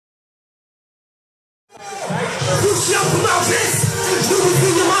You jump my wrist. You can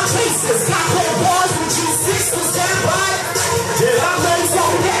be in my cases. Got cold bars with G6 to stand by. Yeah, I'm ready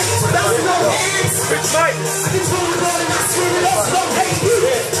for that. Bouncing no hands. I can do it all and I scream it up. No hate.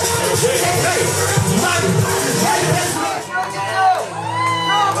 Hey, man. Right, that's right.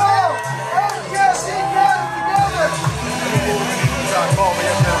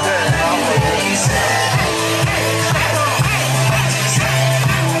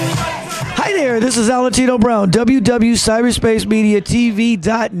 Hi there, this is Valentino Brown,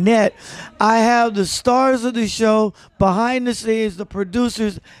 www.cyberspaceMediaTV.net. I have the stars of the show, behind the scenes, the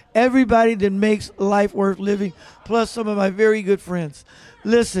producers, everybody that makes life worth living, plus some of my very good friends.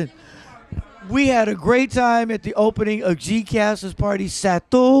 Listen, we had a great time at the opening of GCast's party,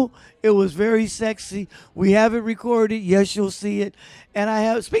 Satu. It was very sexy. We have it recorded. Yes, you'll see it. And I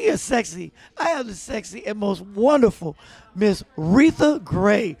have, speaking of sexy, I have the sexy and most wonderful Miss Retha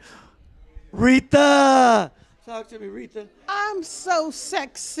Gray. Retha! Talk to me, Retha. I'm so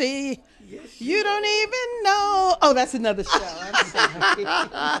sexy. Yes, you don't even know. Oh, that's another show. I'm sorry.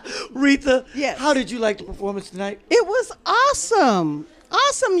 Retha, yes. How did you like the performance tonight? It was awesome.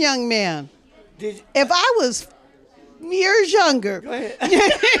 Awesome, young man. If I was years younger. Go ahead.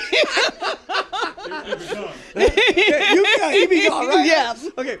 You be gone, right? Yeah.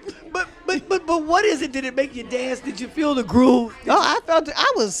 Okay. But what is it? Did it make you dance? Did you feel the groove? I felt it.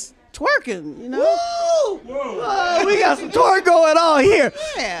 I was twerking, you know. Woo! Whoa. We got some twerk going on here.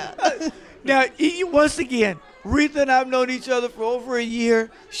 Yeah. Now, once again, Retha and I have known each other for over a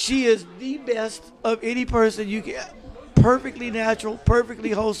year. She is the best of any person you can. Perfectly natural,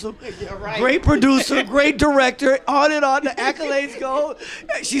 perfectly wholesome, right. Great producer, great director, on and on, the accolades go.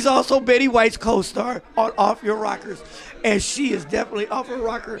 She's also Betty White's co-star on Off Your Rockers, and she is definitely off her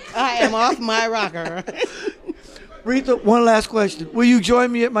rocker. I am off my rocker. Retha, one last question. Will you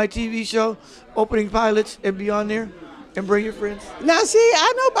join me at my TV show, Opening Pilots, and be on there? And bring your friends? Now, see,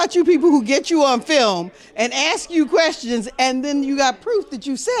 I know about you people who get you on film and ask you questions, and then you got proof that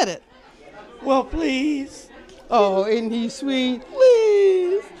you said it. Well, please. Oh, isn't he sweet?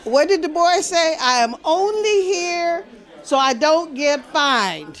 Please. What did the boy say? I am only here so I don't get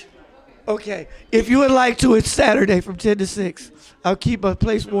fined. Okay. If you would like to, it's Saturday from 10 to 6. I'll keep a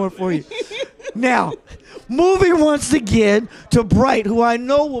place warm for you. Now, moving once again to Bright, who I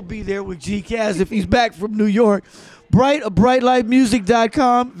know will be there with GCast if he's back from New York. Bright of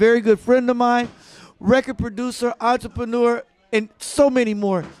BrightLifeMusic.com, very good friend of mine, record producer, entrepreneur, and so many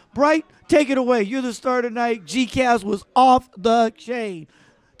more. Bright, take it away. You're the star tonight. GCast was off the chain.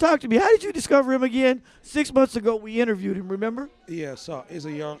 Talk to me. How did you discover him again? 6 months ago, we interviewed him, remember? Yeah, so he's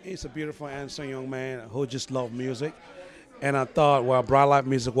a beautiful, handsome young man who just loves music. And I thought, well, Bright Life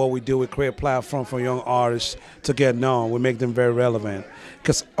Music, what we do, we create a platform for young artists to get known. We make them very relevant.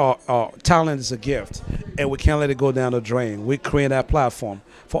 Because our talent is a gift, and we can't let it go down the drain. We create that platform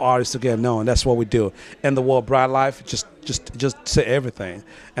for artists to get known. That's what we do. And the word Bright Life, just say everything.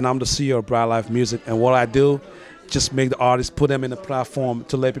 And I'm the CEO of Bright Life Music, and what I do, just make the artists, put them in the platform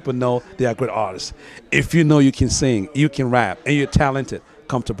to let people know they are great artists. If you know you can sing, you can rap, and you're talented,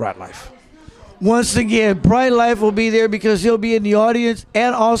 come to Bright Life. Once again, Bright Life will be there because he'll be in the audience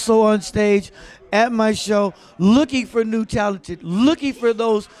and also on stage at my show, looking for new talented, looking for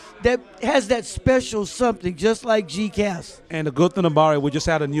those that has that special something, just like GCast. And the good thing about it, we just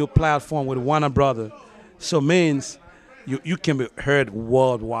had a new platform with Warner Brother, so it means you can be heard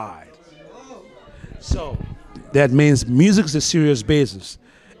worldwide. So that means music is a serious business.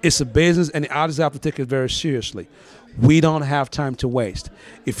 It's a business, and the artists have to take it very seriously. We don't have time to waste.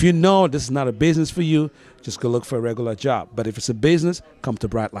 If you know this is not a business for you, just go look for a regular job. But if it's a business, come to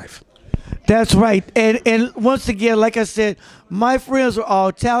Bright Life. That's right. And once again, like I said, my friends are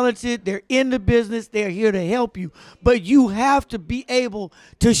all talented. They're in the business. They're here to help you. But you have to be able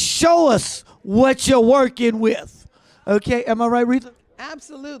to show us what you're working with. Okay? Am I right, Retha?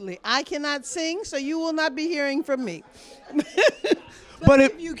 Absolutely. I cannot sing, so you will not be hearing from me. But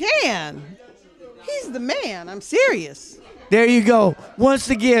if you can, he's the man. I'm serious. There you go. Once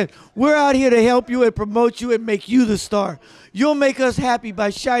again, we're out here to help you and promote you and make you the star. You'll make us happy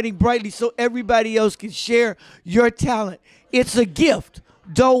by shining brightly so everybody else can share your talent. It's a gift.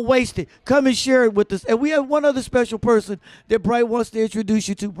 Don't waste it. Come and share it with us. And we have one other special person that Bright wants to introduce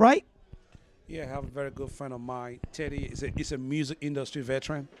you to. Bright? Yeah, I have a very good friend of mine. Teddy is a music industry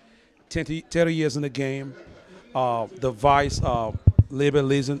veteran. 30 years in the game. The Vice label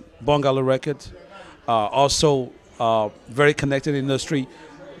legend, Bungalow Records. Also very connected in the industry.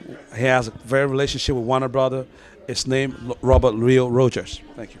 He has a very relationship with Warner Brother. His name, Robert Rio Rogers.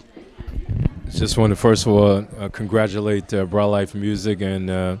 Thank you. Just want to first of all congratulate Bright Life Music and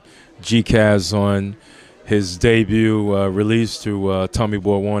GCast on his debut release to Tommy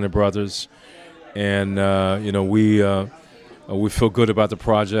Boy Warner Brothers, and you know, we feel good about the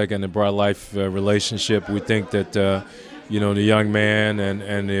project and the Bright Life relationship. We think that you know, the young man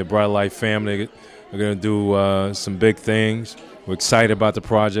and the Bright Life family are going to do some big things. We're excited about the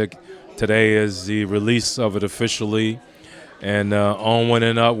project. Today is the release of it officially, and onward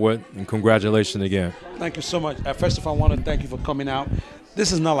and upward, and congratulations again. Thank you so much. First of all, I want to thank you for coming out.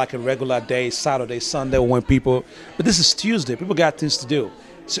 This is not like a regular day, Saturday, Sunday, when people, but this is Tuesday. People got things to do.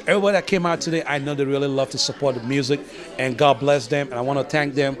 So everybody that came out today, I know they really love to support the music, and God bless them, and I want to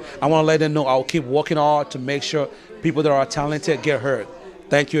thank them. I want to let them know I'll keep working hard to make sure people that are talented get heard.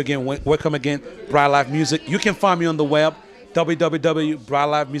 Thank you again. Welcome again, Bright Life Music. You can find me on the web,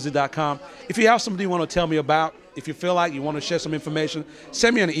 www.brightlifemusic.com. If you have something you want to tell me about, if you feel like you want to share some information,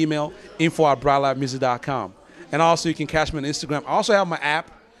 send me an email, info@brightlifemusic.com. And also you can catch me on Instagram. I also have my app,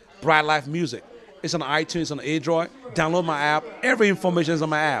 Bright Life Music. It's on iTunes, on Android. Download my app. Every information is on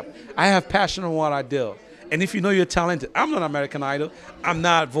my app. I have passion in what I do. And if you know you're talented, I'm not American Idol. I'm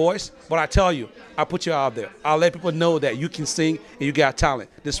not Voice, but I tell you, I'll put you out there. I'll let people know that you can sing and you got talent.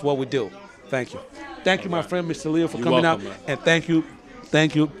 This is what we do. Thank you. Thank you, my friend, Mr. Leo, for coming out. Man. And thank you,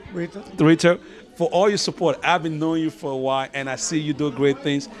 Rita, for all your support. I've been knowing you for a while, and I see you do great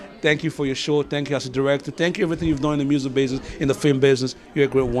things. Thank you for your show. Thank you as a director. Thank you for everything you've done in the music business, in the film business. You're a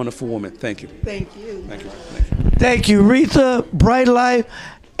great, wonderful woman. Thank you. Thank you. Thank you. Thank you. Thank you, Rita, Bright Life,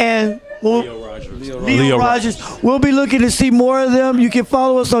 and Leo Rogers. Leo Rogers. We'll be looking to see more of them. You can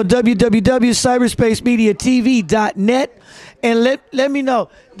follow us on www.cyberspacemediatv.net. And let me know.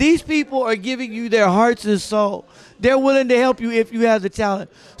 These people are giving you their hearts and soul. They're willing to help you if you have the talent.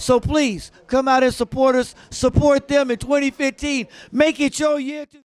 So please, come out and support us. Support them in 2015. Make it your year.